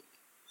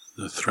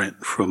The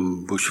threat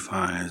from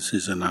bushfires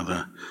is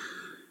another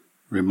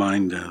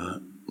reminder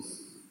that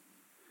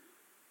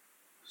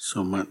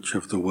so much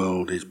of the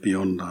world is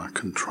beyond our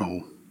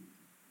control.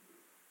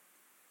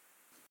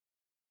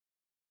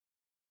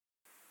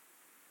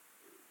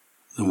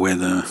 The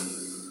weather,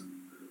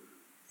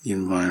 the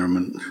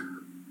environment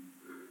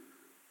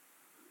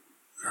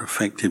are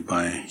affected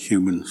by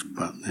humans,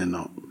 but they're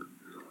not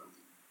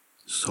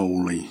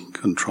solely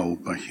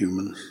controlled by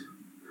humans.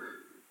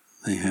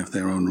 They have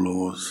their own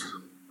laws,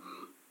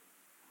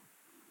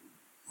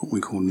 what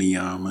we call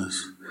niyamas,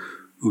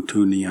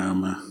 utu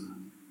niyama,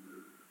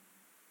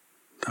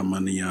 Dhamma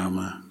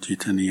niyama,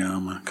 citta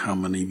niyama,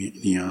 karma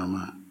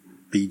niyama,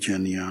 bija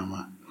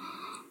niyama.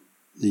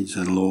 These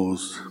are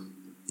laws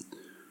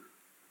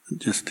that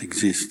just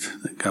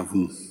exist, that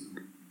govern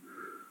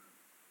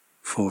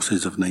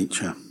forces of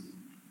nature.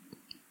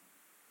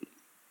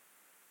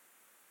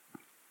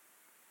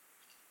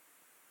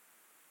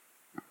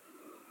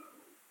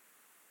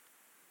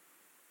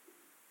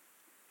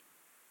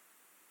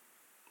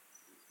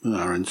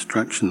 Our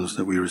instructions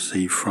that we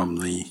receive from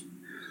the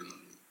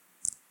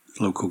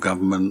local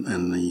government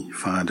and the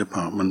fire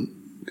department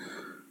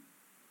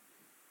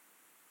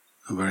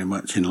are very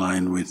much in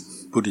line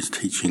with Buddhist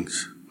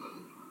teachings.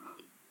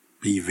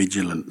 Be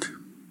vigilant.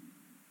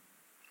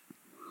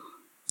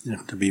 You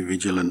have to be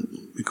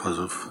vigilant because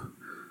of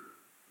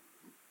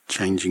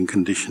changing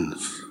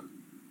conditions.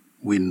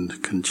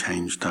 Wind can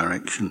change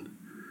direction.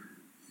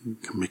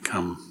 It can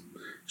become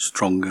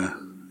stronger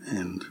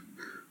and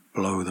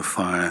blow the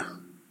fire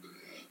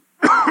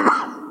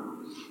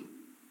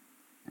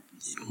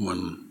in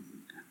one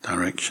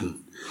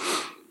direction.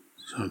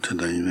 So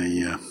today they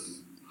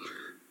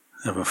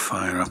have a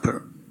fire up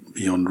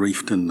beyond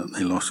Reefton that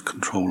they lost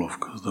control of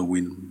because the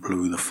wind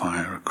blew the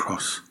fire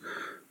across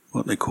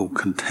what they call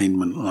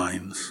containment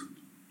lines.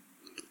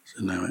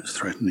 So now it's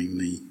threatening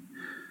the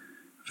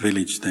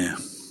village there.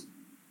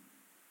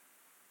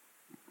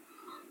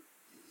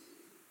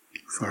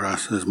 For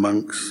us as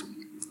monks,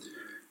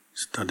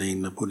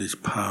 studying the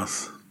Buddhist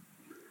path,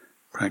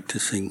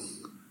 practicing,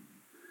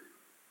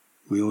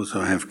 we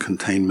also have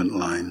containment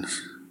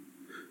lines.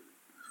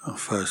 Our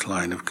first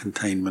line of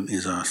containment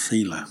is our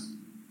sila,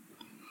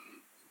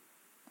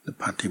 the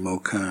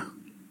patimokkha,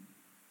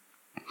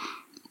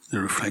 the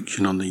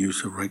reflection on the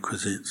use of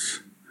requisites,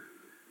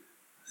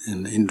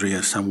 and indriya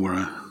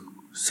samvara,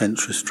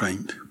 sense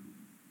restraint.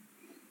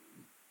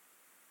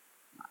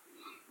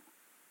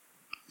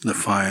 The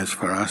fires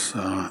for us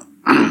are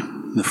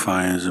the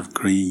fires of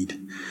greed,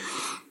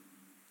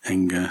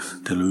 anger,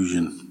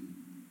 delusion,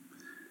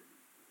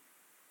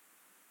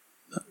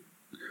 that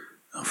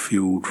are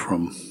fueled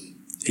from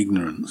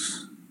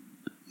ignorance,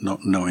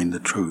 not knowing the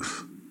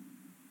truth.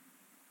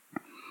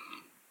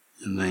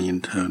 And they in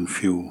turn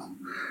fuel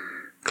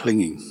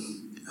clinging,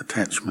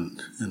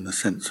 attachment, and the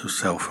sense of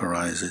self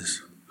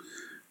arises.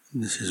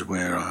 And this is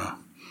where our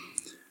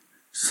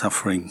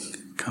suffering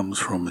comes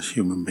from as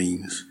human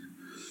beings.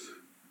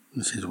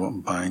 This is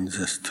what binds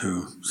us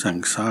to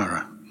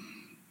samsara,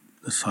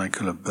 the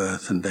cycle of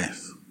birth and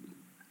death.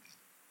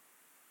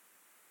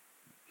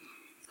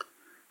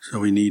 So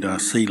we need our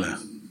sila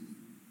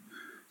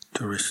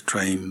to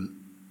restrain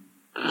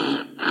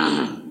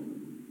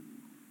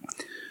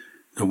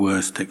the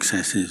worst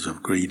excesses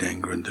of greed,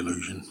 anger and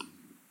delusion.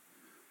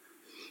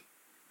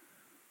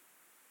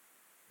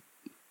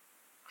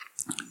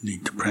 We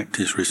need to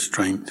practice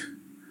restraint,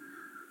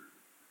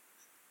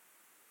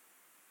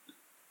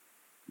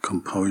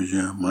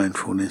 composure,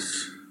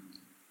 mindfulness.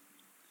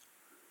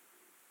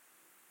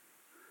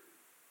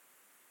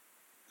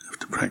 We have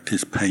to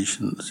practice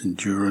patience,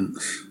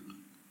 endurance,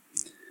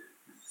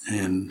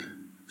 and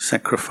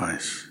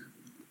sacrifice.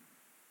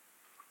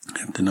 We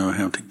have to know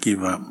how to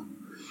give up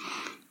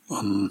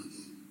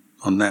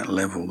on that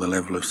level. The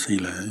level of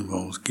sila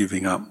involves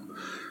giving up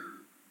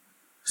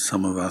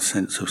some of our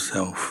sense of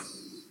self.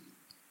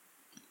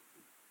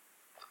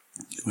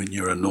 When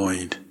you're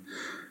annoyed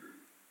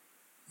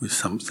with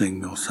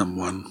something or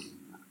someone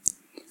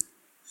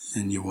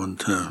and you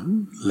want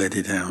to let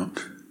it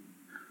out,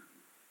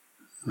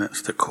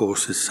 that's the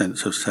coarsest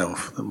sense of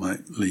self that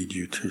might lead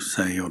you to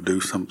say or do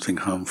something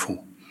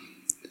harmful.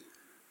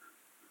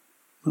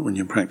 But when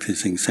you're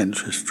practicing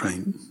sense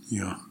restraint,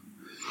 you're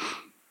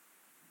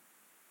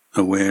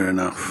aware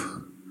enough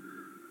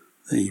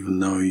that even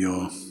though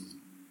you're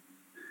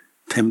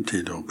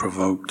tempted or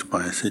provoked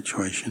by a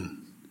situation,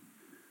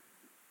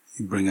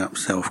 you bring up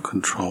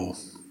self-control.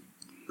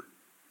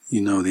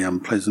 You know the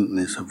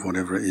unpleasantness of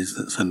whatever it is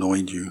that's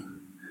annoyed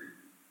you,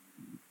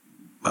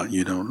 but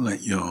you don't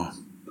let your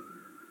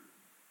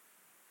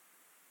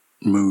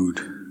mood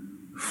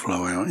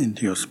flow out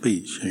into your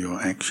speech or your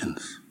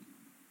actions.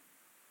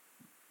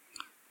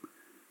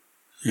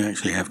 You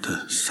actually have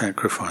to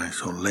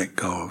sacrifice or let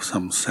go of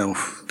some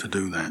self to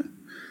do that.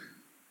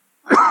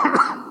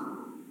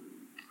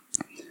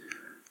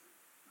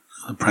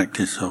 The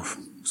practice of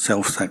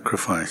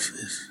self-sacrifice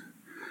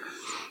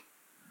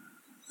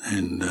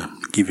and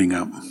giving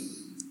up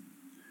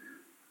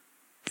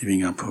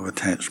giving up of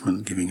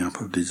attachment, giving up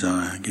of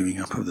desire,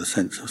 giving up of the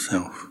sense of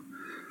self,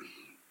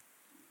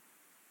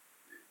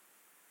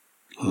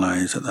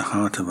 lies at the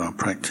heart of our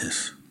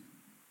practice,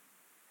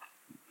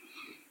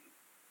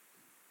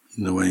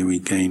 in the way we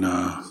gain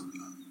our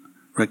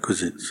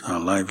requisites, our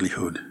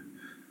livelihood,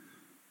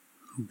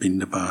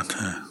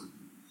 bindabata,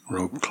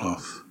 robe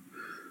cloth,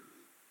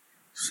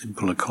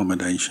 simple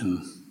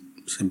accommodation,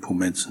 simple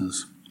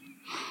medicines.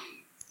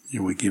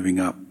 We're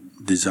giving up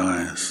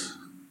desires.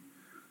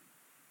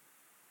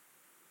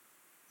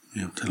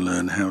 We have to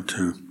learn how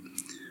to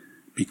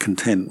be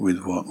content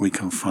with what we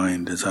can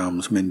find as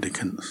alms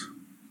mendicants.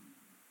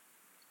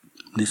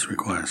 This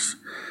requires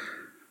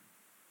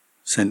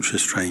sense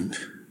restraint.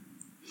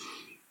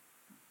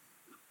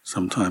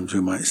 Sometimes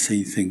we might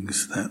see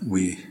things that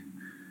we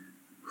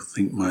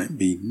think might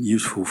be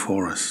useful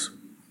for us.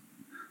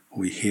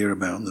 We hear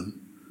about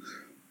them.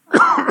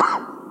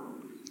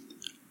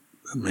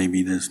 But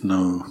maybe there's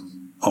no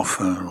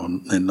offer, or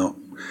they're not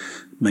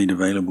made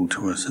available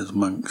to us as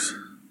monks.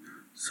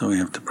 So we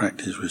have to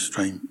practice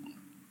restraint.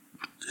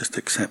 Just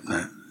accept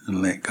that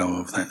and let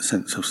go of that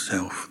sense of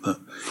self that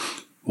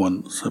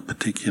wants a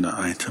particular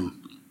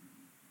item.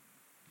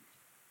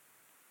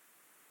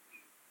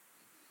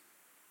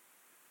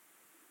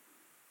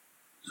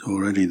 So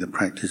already the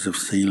practice of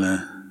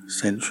sila,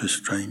 sense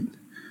restraint,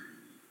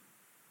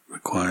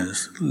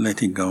 requires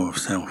letting go of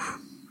self.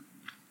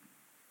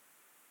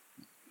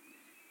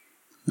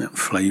 That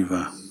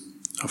flavour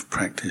of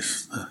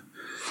practice, the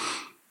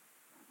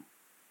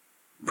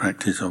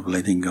practice of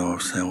letting go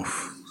of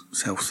self,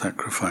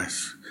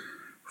 self-sacrifice,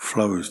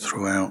 flows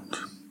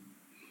throughout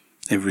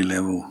every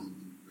level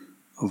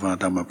of our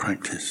Dhamma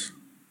practice.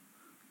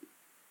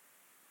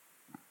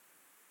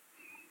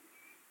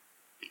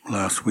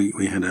 Last week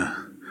we had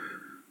a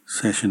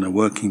session, a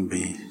working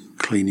bee,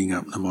 cleaning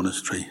up the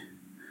monastery.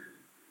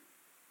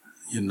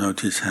 You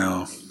notice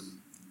how,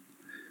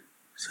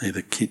 say,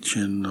 the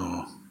kitchen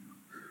or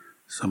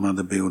some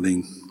other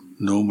building,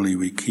 normally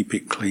we keep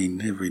it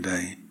clean every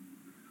day.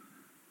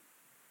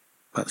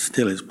 But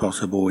still it's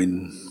possible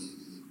in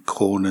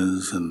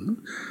corners and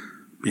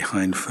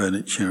behind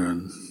furniture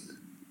and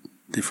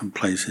different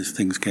places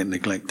things get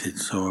neglected.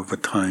 So over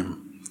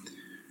time,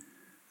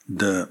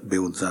 dirt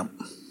builds up.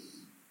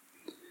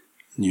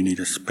 And you need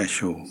a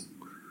special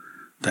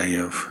day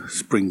of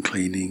spring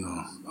cleaning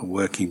or a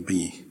working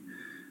bee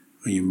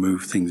where you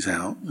move things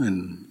out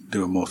and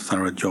do a more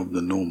thorough job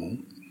than normal.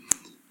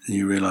 And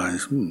you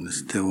realize there's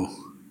still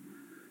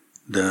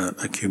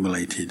dirt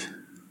accumulated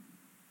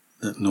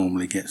that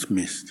normally gets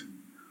missed.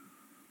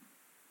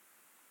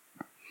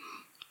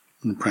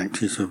 And the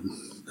practice of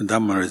the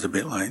Dhamma is a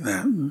bit like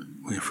that.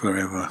 We're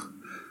forever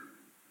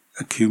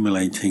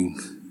accumulating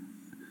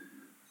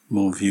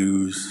more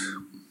views,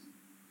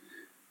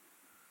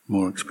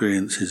 more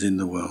experiences in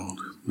the world,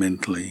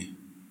 mentally.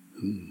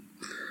 And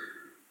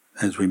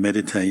as we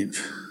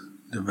meditate,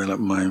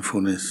 develop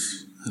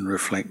mindfulness and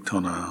reflect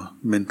on our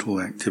mental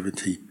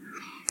activity,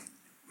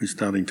 we're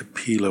starting to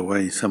peel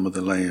away some of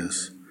the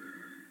layers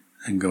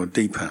and go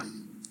deeper,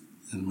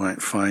 and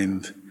might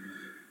find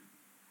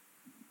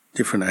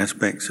different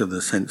aspects of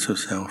the sense of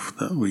self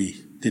that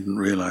we didn't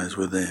realize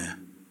were there.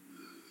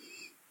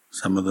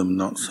 Some of them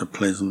not so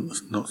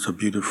pleasant, not so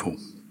beautiful.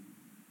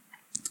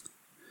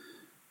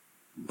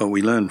 But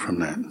we learn from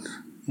that.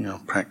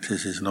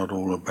 Practice is not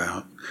all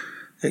about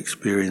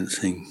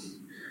experiencing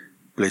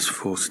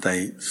blissful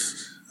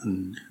states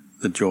and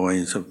the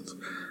joys of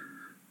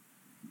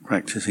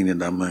practicing the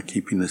Dhamma,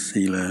 keeping the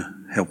sila,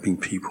 helping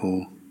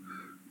people,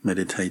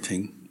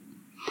 meditating.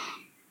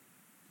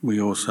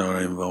 We also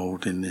are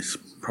involved in this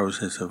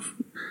process of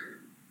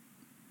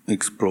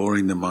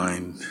exploring the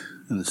mind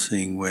and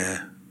seeing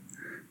where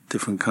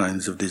different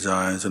kinds of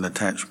desires and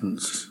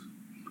attachments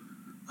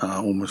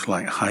are almost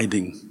like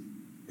hiding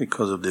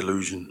because of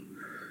delusion.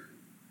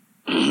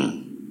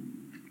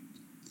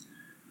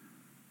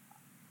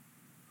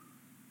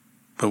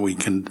 But we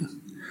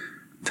can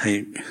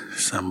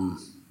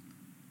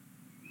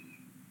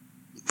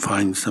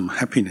find some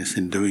happiness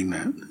in doing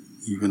that,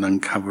 even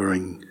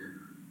uncovering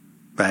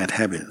bad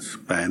habits,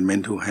 bad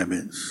mental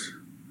habits,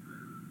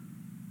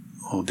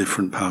 or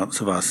different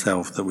parts of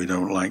ourself that we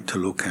don't like to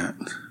look at.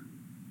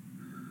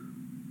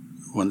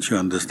 Once you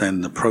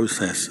understand the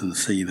process and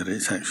see that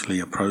it's actually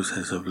a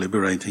process of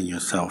liberating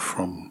yourself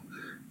from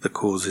the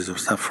causes of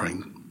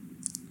suffering,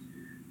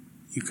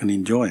 you can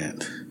enjoy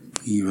it,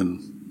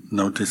 even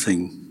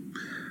noticing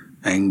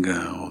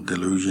anger or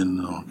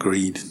delusion or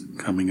greed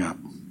coming up.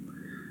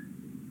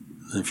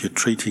 If you're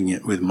treating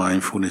it with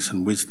mindfulness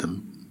and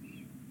wisdom,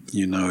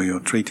 you know you're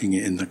treating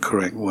it in the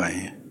correct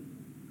way,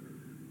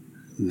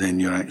 then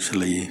you're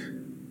actually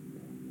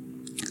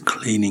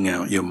cleaning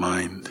out your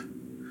mind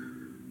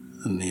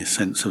and the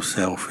sense of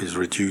self is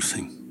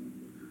reducing.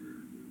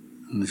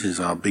 And this is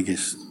our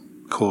biggest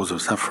cause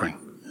of suffering,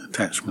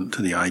 attachment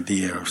to the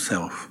idea of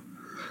self.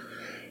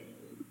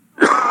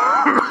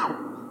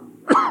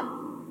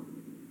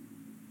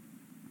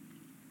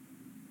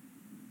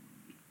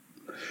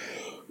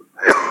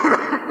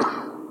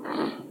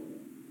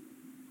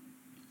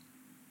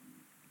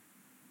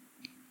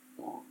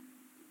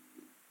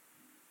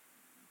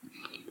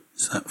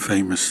 It's that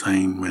famous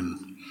saying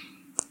when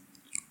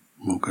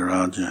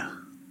Mogaraja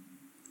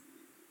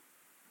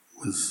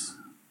was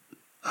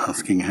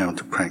asking how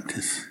to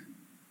practice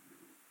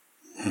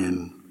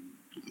and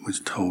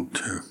was told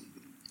to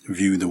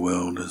view the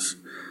world as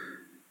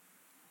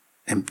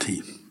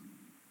empty.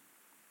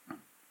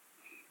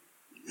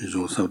 He was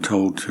also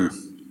told to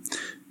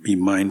be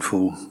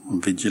mindful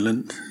and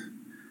vigilant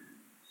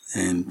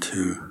and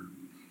to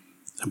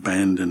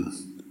abandon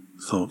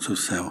thoughts of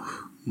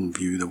self and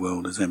view the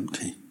world as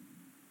empty.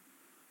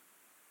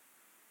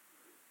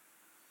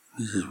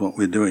 This is what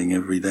we're doing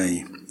every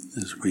day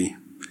as we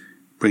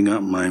bring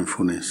up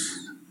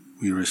mindfulness.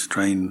 We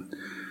restrain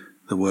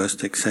the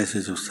worst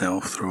excesses of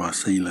self through our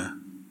sila,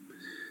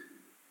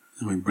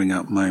 and we bring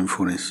up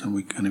mindfulness and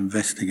we can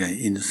investigate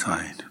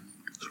inside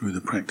through the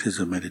practice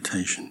of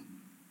meditation.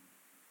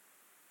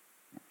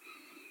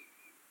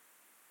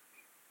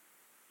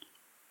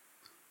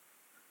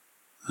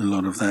 A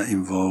lot of that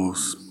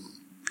involves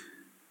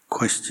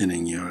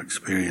questioning your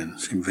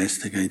experience,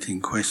 investigating,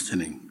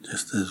 questioning,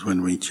 just as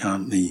when we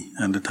chant the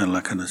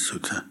Anatalakkhana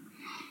Sutta.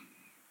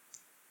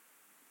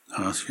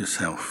 Ask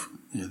yourself,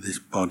 this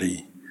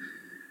body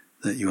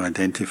that you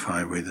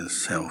identify with as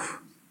self,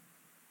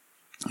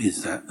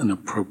 is that an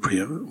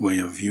appropriate way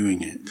of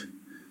viewing it?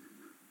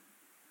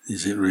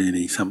 Is it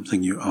really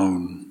something you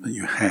own, that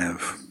you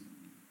have?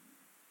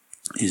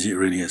 Is it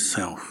really a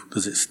self?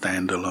 Does it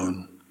stand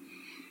alone?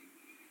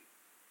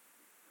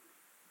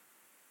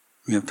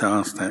 We have to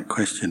ask that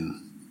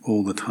question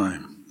all the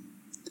time,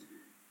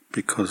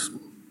 because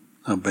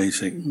our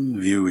basic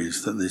view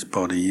is that this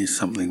body is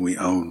something we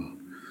own.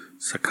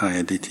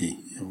 Sakkaya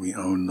Ditthi, we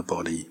own the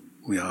body,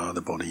 we are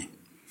the body.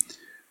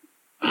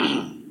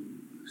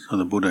 So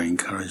the Buddha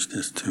encouraged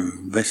us to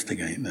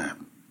investigate that.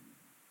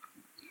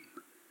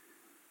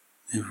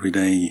 Every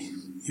day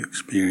you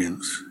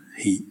experience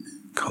heat,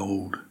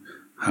 cold,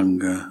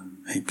 hunger,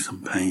 aches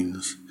and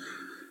pains,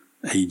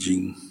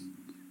 aging.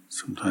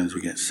 Sometimes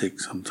we get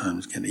sick,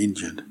 sometimes get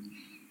injured.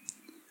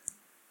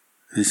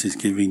 This is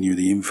giving you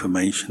the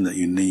information that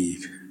you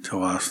need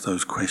to ask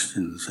those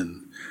questions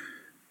and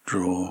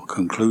draw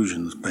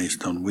conclusions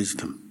based on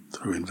wisdom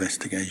through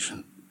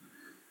investigation.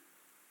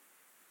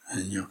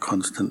 And you're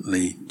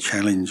constantly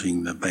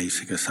challenging the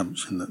basic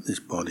assumption that this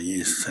body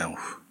is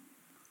self.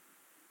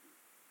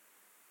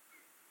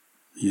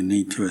 You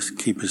need to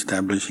keep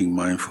establishing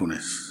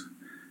mindfulness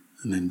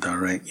and then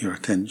direct your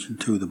attention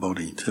to the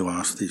body to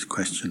ask these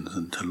questions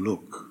and to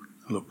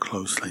look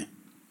closely.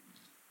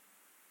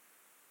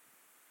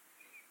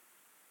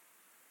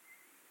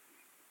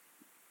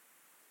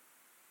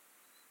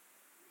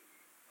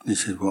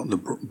 This is what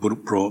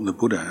brought the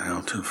Buddha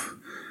out of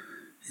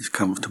his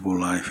comfortable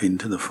life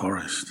into the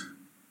forest,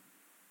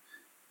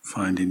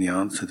 finding the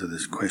answer to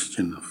this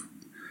question of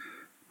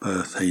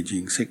birth,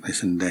 aging,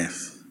 sickness and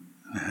death,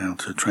 and how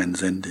to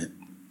transcend it.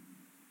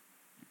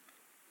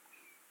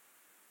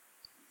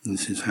 And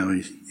this is how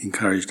he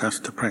encouraged us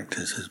to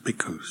practice as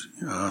bhikkhus.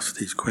 Ask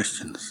these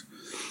questions.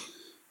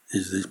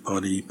 Is this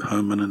body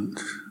permanent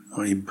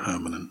or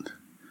impermanent?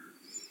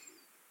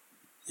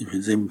 If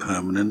it's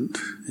impermanent,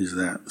 is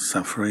that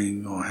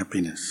suffering or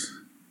happiness?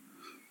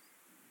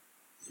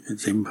 If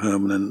it's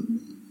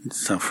impermanent, it's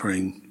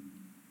suffering,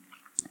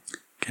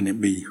 can it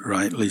be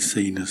rightly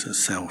seen as a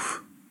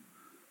self?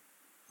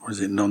 Or is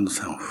it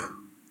non-self?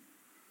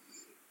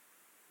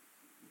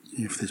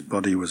 If this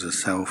body was a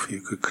self,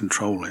 you could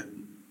control it.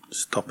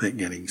 Stop it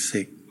getting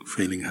sick,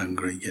 feeling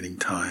hungry, getting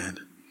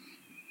tired.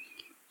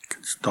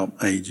 Could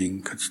stop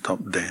aging, could stop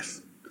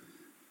death.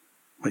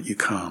 But you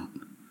can't.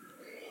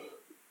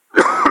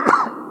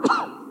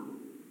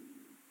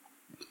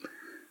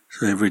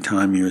 So every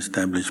time you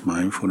establish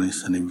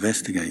mindfulness and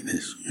investigate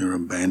this, you're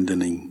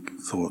abandoning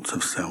thoughts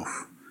of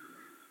self.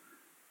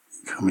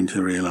 You're coming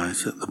to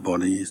realize that the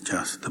body is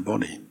just the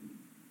body.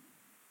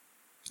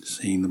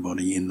 Seeing the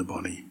body in the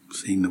body,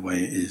 seeing the way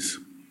it is.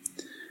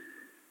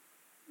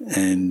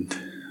 And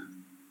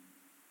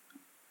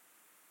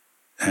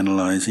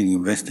analysing,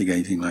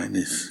 investigating like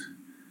this,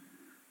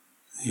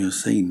 you're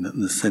seeing that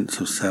the sense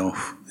of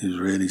self is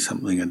really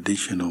something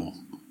additional,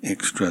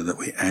 extra that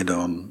we add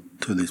on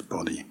to this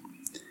body.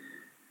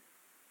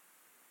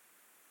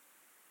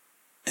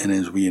 And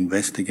as we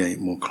investigate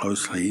more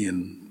closely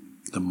and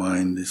the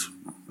mind is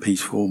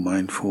peaceful,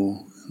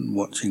 mindful and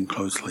watching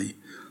closely,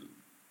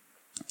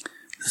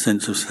 the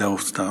sense of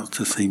self starts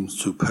to seem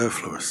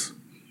superfluous,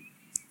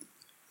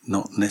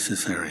 not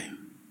necessary.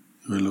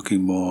 We're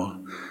looking more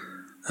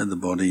at the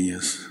body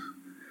as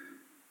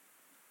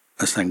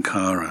a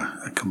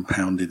sankhara, a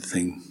compounded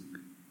thing.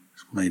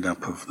 It's made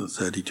up of the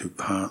 32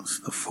 parts,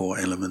 the 4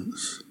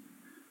 elements.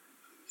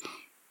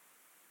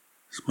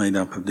 It's made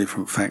up of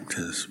different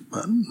factors,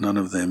 but none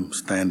of them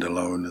stand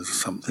alone as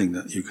something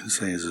that you can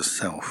say is a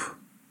self.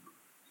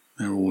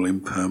 They're all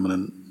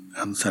impermanent,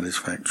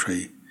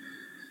 unsatisfactory,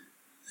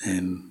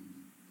 and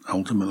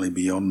ultimately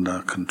beyond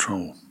our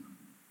control.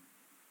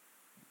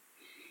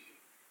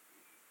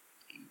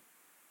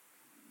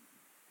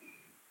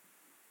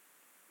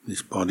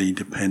 This body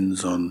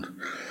depends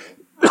on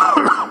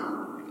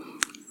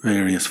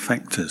various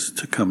factors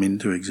to come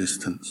into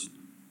existence.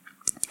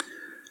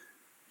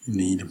 You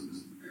need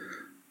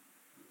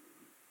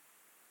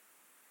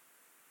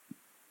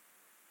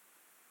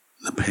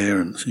the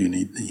parents, you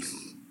need the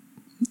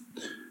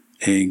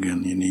egg,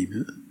 and you need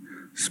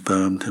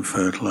sperm to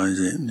fertilize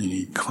it, and you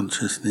need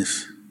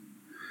consciousness.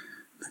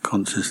 The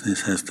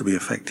consciousness has to be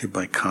affected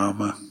by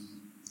karma.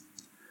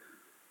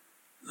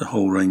 The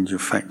whole range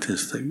of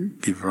factors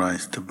that give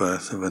rise to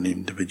birth of an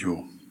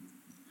individual.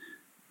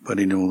 But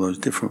in all those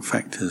different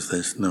factors,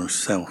 there's no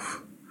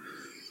self.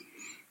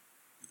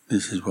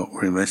 This is what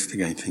we're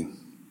investigating.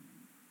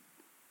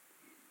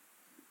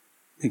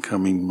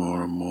 Becoming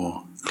more and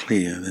more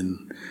clear,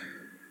 then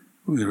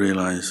we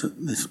realize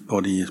that this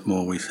body is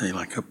more, we say,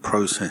 like a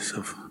process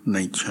of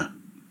nature.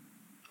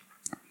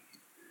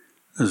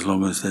 As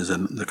long as there's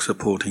the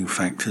supporting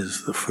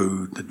factors, the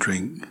food, the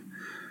drink,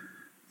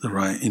 the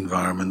right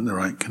environment, the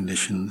right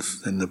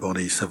conditions, then the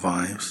body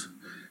survives.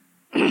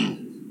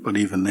 But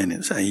even then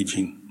it's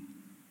aging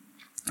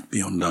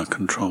beyond our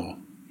control.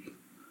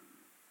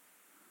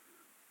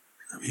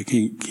 If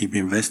you keep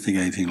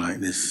investigating like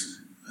this,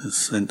 a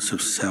sense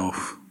of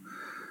self,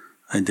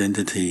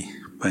 identity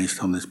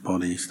based on this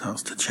body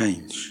starts to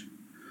change.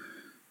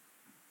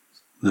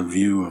 The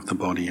view of the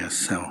body as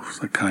self,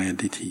 the kaya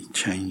ditthi,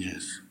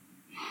 changes.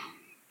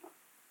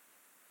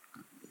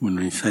 When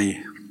we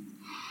say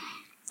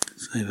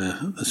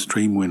the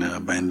stream winner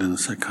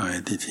abandons the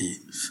kaya ditthi,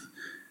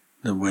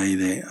 the way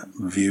they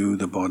view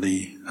the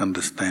body,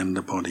 understand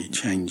the body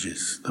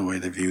changes. The way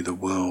they view the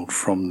world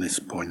from this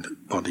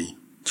point, body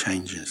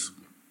changes.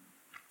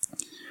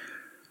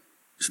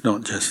 It's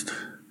not just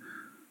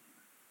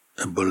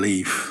a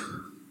belief,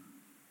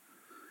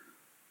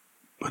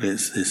 but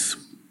it's this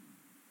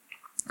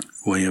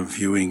way of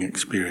viewing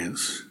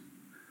experience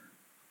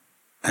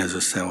as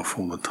a self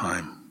all the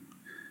time.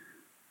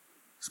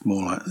 It's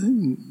more like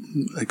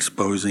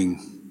exposing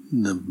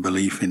the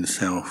belief in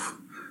self.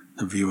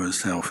 The view of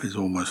self is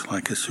almost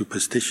like a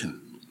superstition.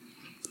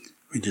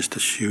 We just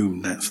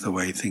assume that's the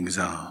way things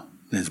are.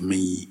 There's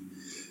me,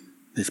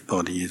 this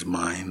body is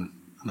mine,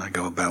 and I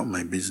go about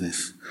my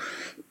business.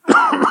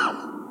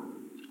 But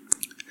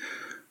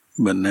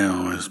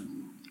now, as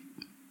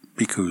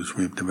bhikkhus,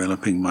 we're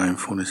developing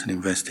mindfulness and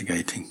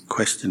investigating,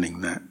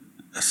 questioning that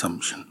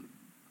assumption.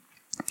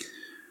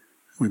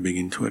 We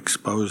begin to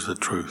expose the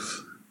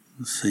truth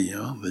and see,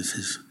 this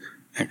is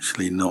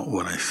actually not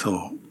what I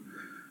thought.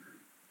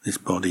 This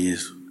body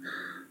is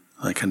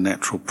like a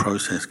natural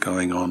process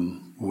going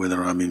on,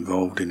 whether I'm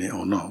involved in it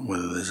or not,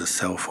 whether there's a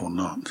self or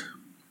not.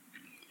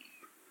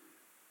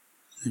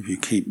 If you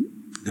keep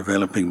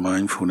developing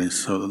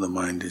mindfulness so that the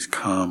mind is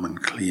calm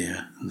and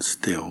clear and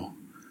still,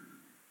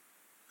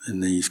 then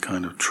these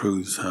kind of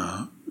truths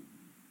are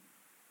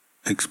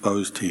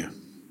exposed to you,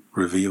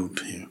 revealed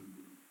to you.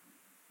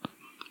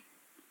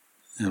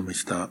 And we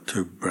start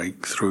to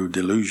break through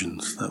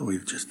delusions that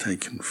we've just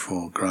taken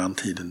for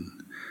granted and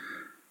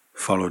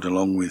followed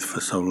along with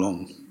for so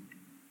long.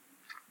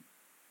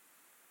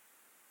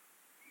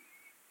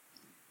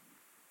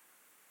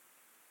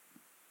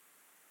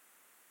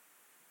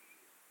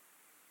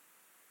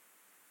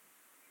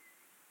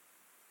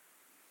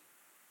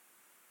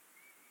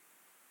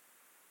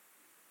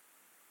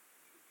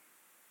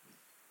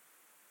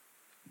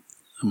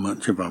 And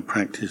much of our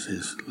practice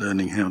is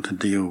learning how to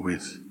deal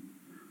with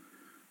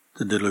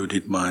the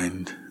deluded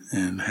mind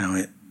and how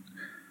it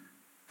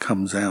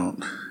comes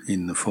out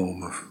in the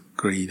form of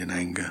greed and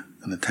anger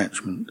and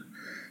attachment.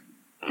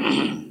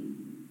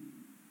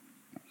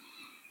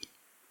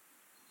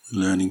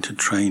 Learning to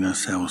train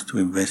ourselves to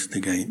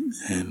investigate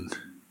and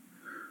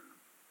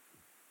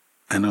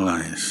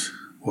analyze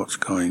what's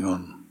going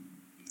on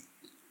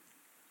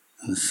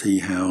and see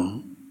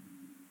how,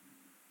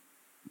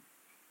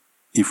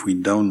 if we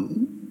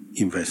don't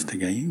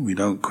investigate, we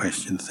don't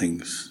question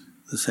things,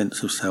 the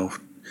sense of self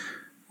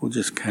will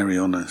just carry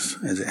on as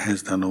it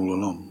has done all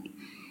along.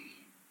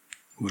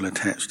 We'll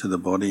attach to the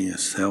body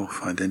as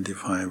self,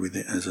 identify with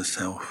it as a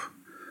self,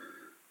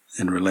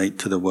 and relate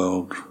to the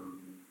world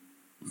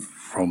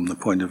from the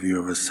point of view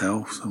of a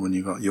self. So when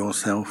you've got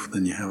yourself,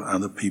 then you have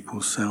other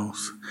people's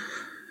selves.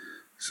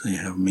 So you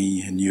have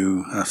me and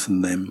you, us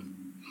and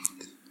them.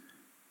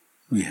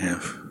 We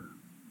have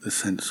the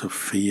sense of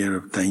fear,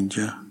 of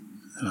danger.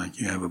 Like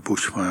you have a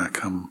bushfire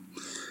come,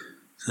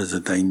 there's a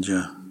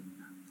danger.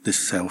 This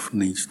self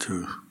needs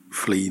to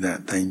flee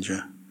that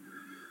danger.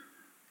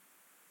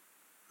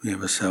 We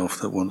have a self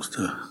that wants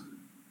to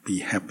be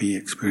happy,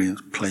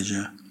 experience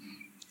pleasure.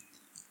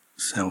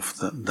 Self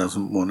that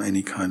doesn't want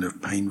any kind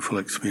of painful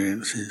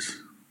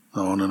experiences.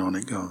 On and on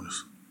it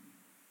goes.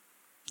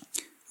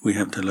 We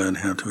have to learn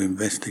how to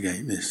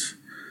investigate this,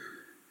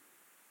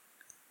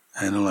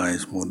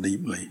 analyze more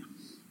deeply,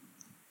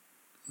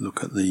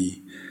 look at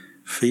the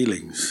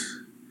feelings.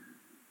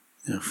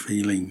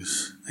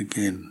 Feelings,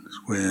 again, is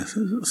where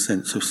a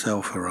sense of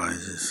self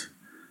arises.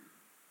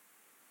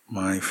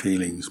 My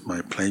feelings,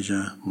 my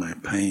pleasure, my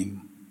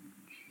pain.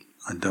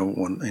 I don't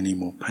want any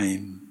more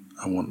pain,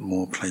 I want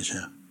more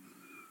pleasure.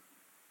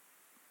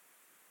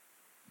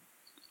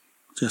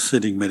 just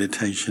sitting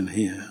meditation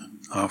here,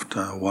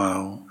 after a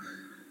while,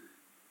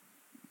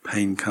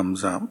 pain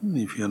comes up.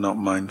 If you're not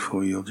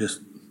mindful, you'll just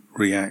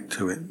react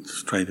to it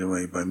straight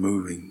away by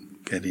moving,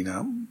 getting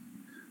up.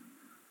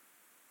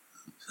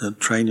 So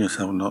train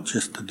yourself not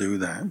just to do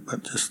that,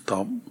 but just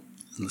stop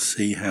and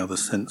see how the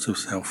sense of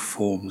self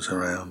forms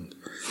around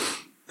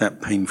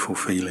that painful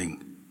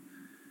feeling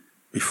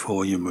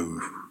before you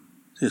move.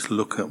 Just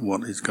look at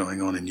what is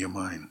going on in your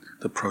mind,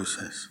 the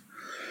process.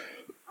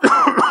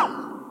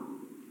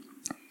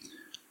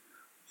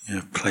 You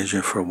have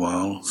pleasure for a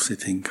while,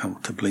 sitting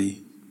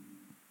comfortably,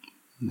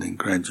 and then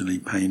gradually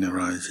pain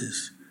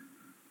arises.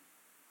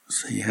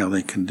 See how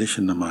they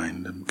condition the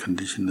mind and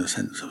condition the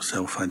sense of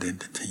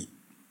self-identity.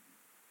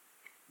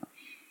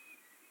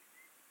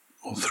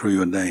 Or through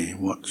your day,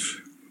 watch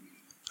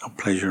how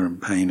pleasure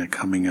and pain are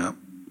coming up,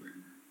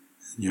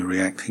 and you're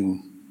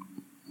reacting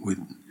with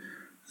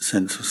a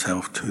sense of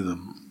self to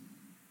them.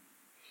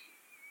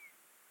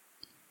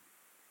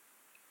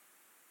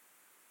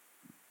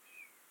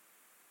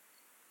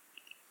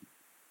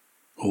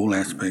 All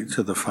aspects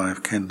of the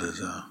five khandhas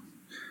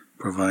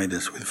provide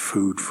us with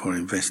food for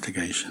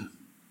investigation.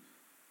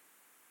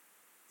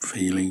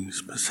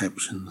 Feelings,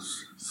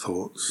 perceptions,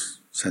 thoughts,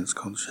 sense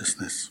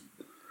consciousness.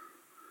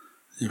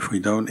 If we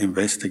don't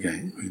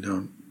investigate, we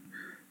don't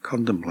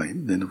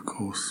contemplate, then of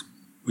course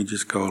we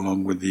just go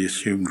along with the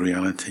assumed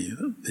reality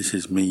that this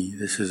is me,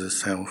 this is a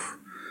self,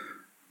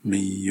 me,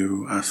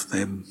 you, us,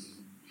 them.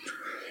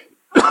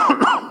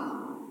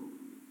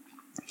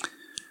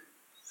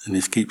 And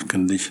this keeps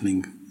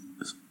conditioning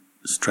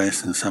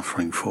stress and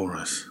suffering for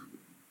us.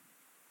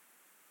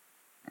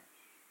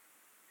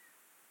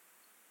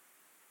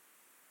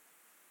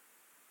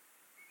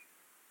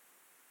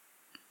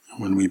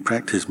 When we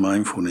practice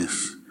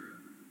mindfulness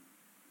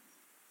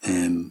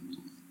and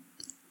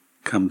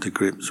come to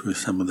grips with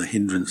some of the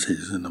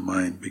hindrances and the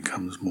mind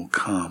becomes more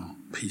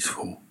calm,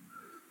 peaceful,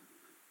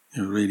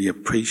 you really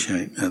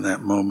appreciate at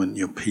that moment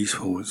you're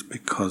peaceful is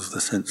because the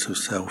sense of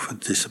self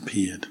had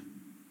disappeared.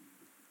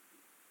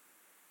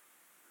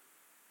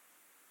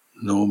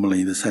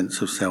 Normally the sense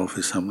of self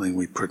is something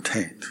we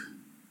protect,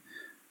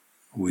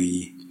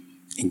 we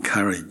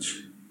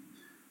encourage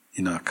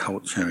in our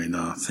culture, in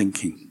our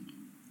thinking.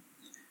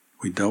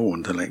 We don't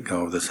want to let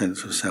go of the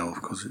sense of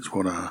self because it's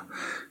what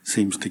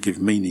seems to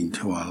give meaning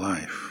to our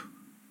life,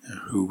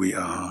 who we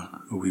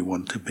are, who we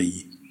want to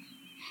be.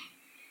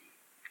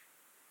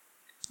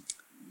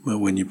 But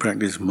when you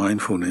practice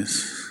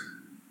mindfulness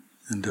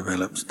and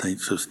develop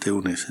states of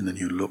stillness and then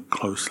you look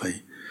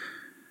closely,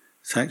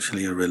 it's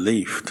actually a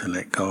relief to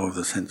let go of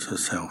the sense of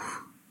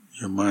self.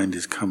 Your mind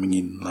is coming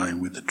in line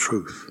with the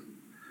truth,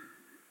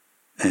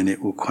 and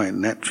it will quite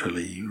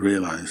naturally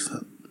realize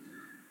that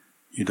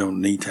you don't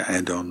need to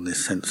add on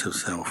this sense of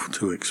self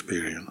to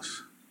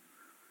experience.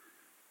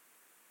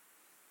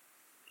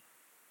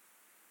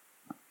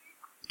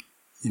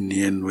 In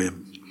the end, we're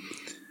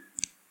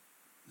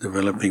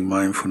developing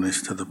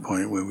mindfulness to the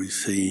point where we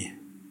see,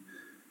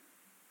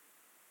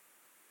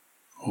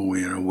 or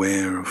we are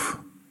aware of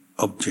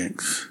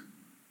objects,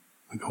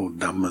 we call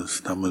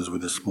Dhammas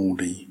with a small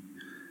d,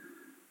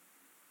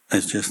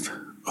 as just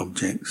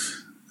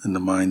objects, and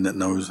the mind that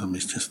knows them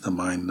is just the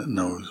mind that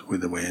knows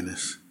with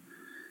awareness.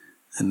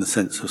 And the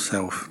sense of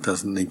self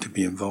doesn't need to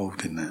be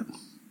involved in that.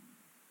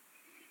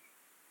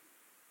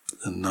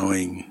 And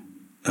knowing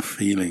a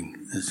feeling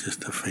is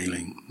just a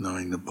feeling,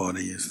 knowing the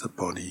body is the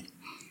body,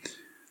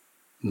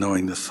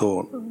 knowing the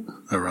thought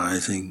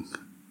arising,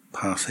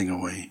 passing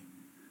away.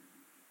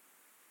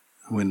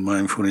 When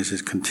mindfulness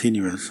is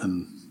continuous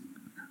and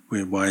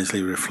we're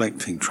wisely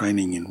reflecting,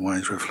 training in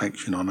wise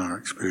reflection on our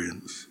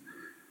experience,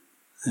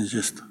 it's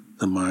just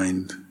the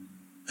mind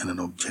and an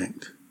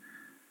object,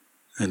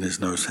 and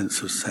there's no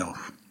sense of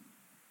self.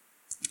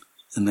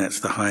 And that's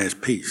the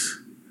highest peace.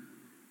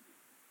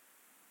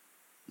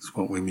 It's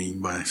what we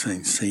mean by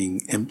saying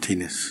seeing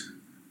emptiness,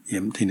 the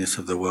emptiness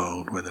of the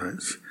world, whether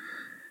it's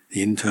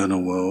the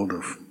internal world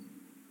of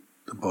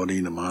the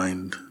body, the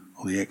mind,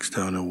 or the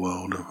external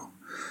world of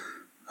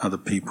other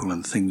people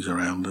and things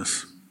around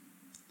us.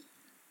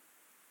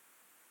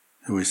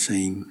 We're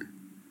seeing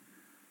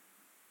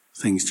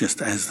things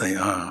just as they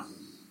are,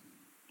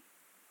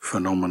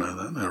 phenomena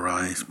that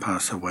arise,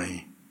 pass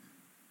away,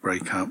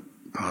 break up,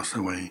 pass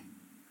away.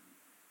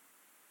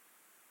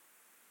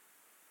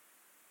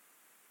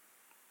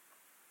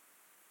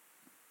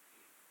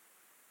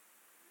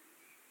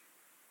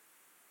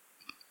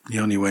 The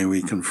only way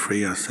we can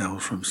free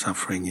ourselves from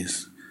suffering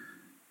is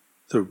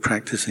through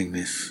practicing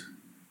this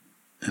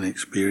and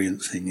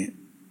experiencing it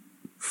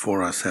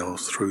for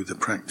ourselves through the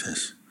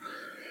practice.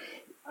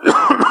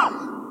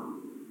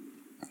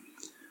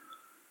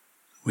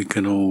 We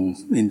can all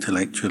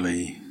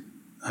intellectually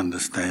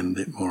understand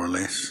it more or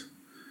less,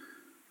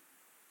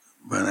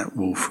 but that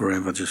will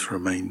forever just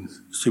remain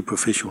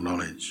superficial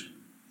knowledge.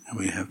 And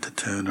we have to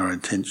turn our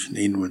attention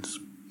inwards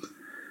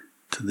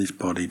to this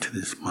body, to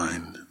this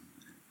mind,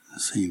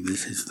 and see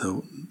this is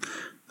the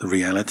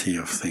reality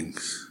of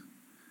things.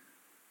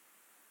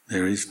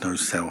 There is no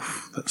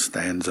self that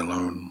stands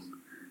alone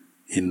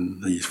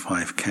in these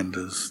 5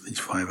 khandhas, these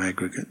 5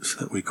 aggregates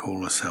that we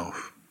call a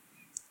self.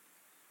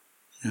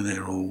 And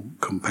they're all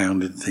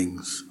compounded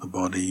things, the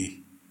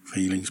body,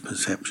 feelings,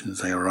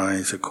 perceptions. They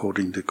arise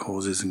according to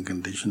causes and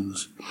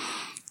conditions.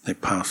 They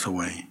pass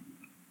away.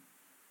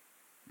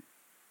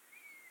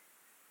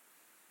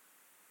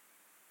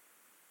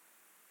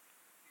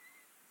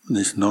 And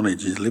this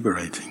knowledge is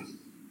liberating.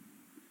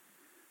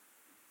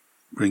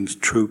 Brings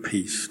true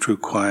peace, true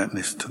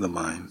quietness to the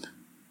mind.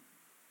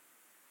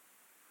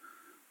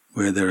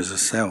 Where there is a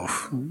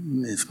self,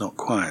 it's not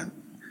quiet.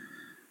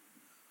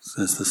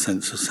 So as the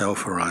sense of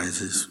self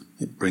arises,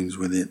 it brings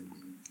with it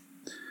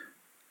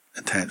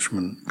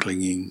attachment,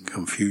 clinging,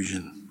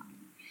 confusion.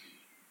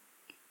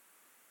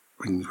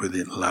 Brings with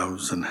it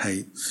loves and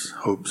hates,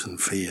 hopes and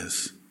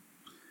fears.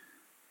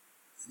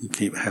 You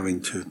keep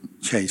having to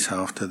chase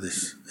after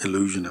this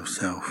illusion of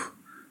self,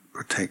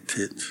 protect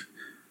it,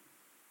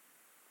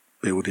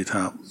 build it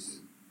up,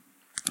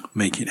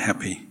 make it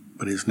happy,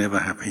 but it's never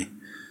happy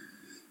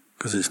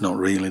because it's not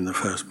real in the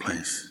first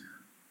place.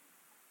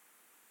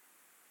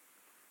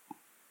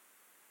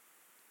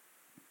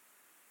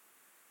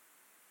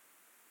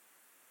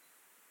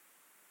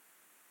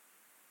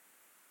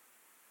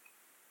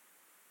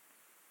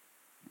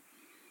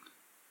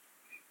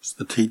 It's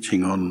the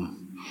teaching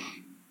on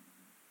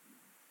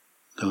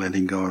the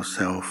letting go of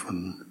self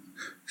and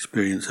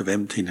experience of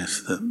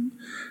emptiness that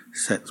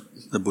sets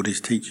the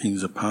Buddhist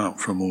teachings apart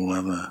from all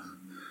other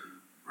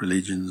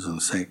religions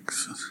and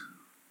sects.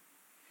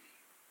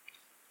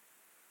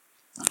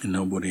 And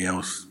nobody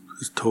else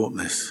has taught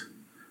this.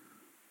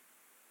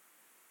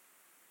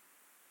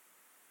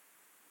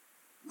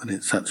 But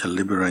it's such a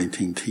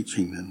liberating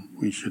teaching, then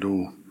we should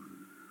all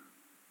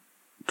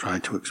try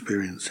to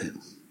experience it.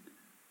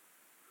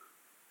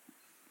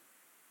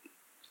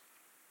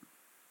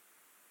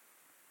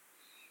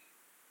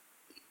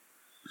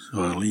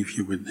 So I'll leave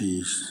you with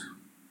these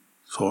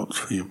thoughts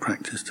for your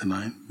practice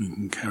tonight. You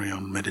can carry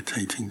on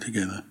meditating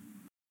together.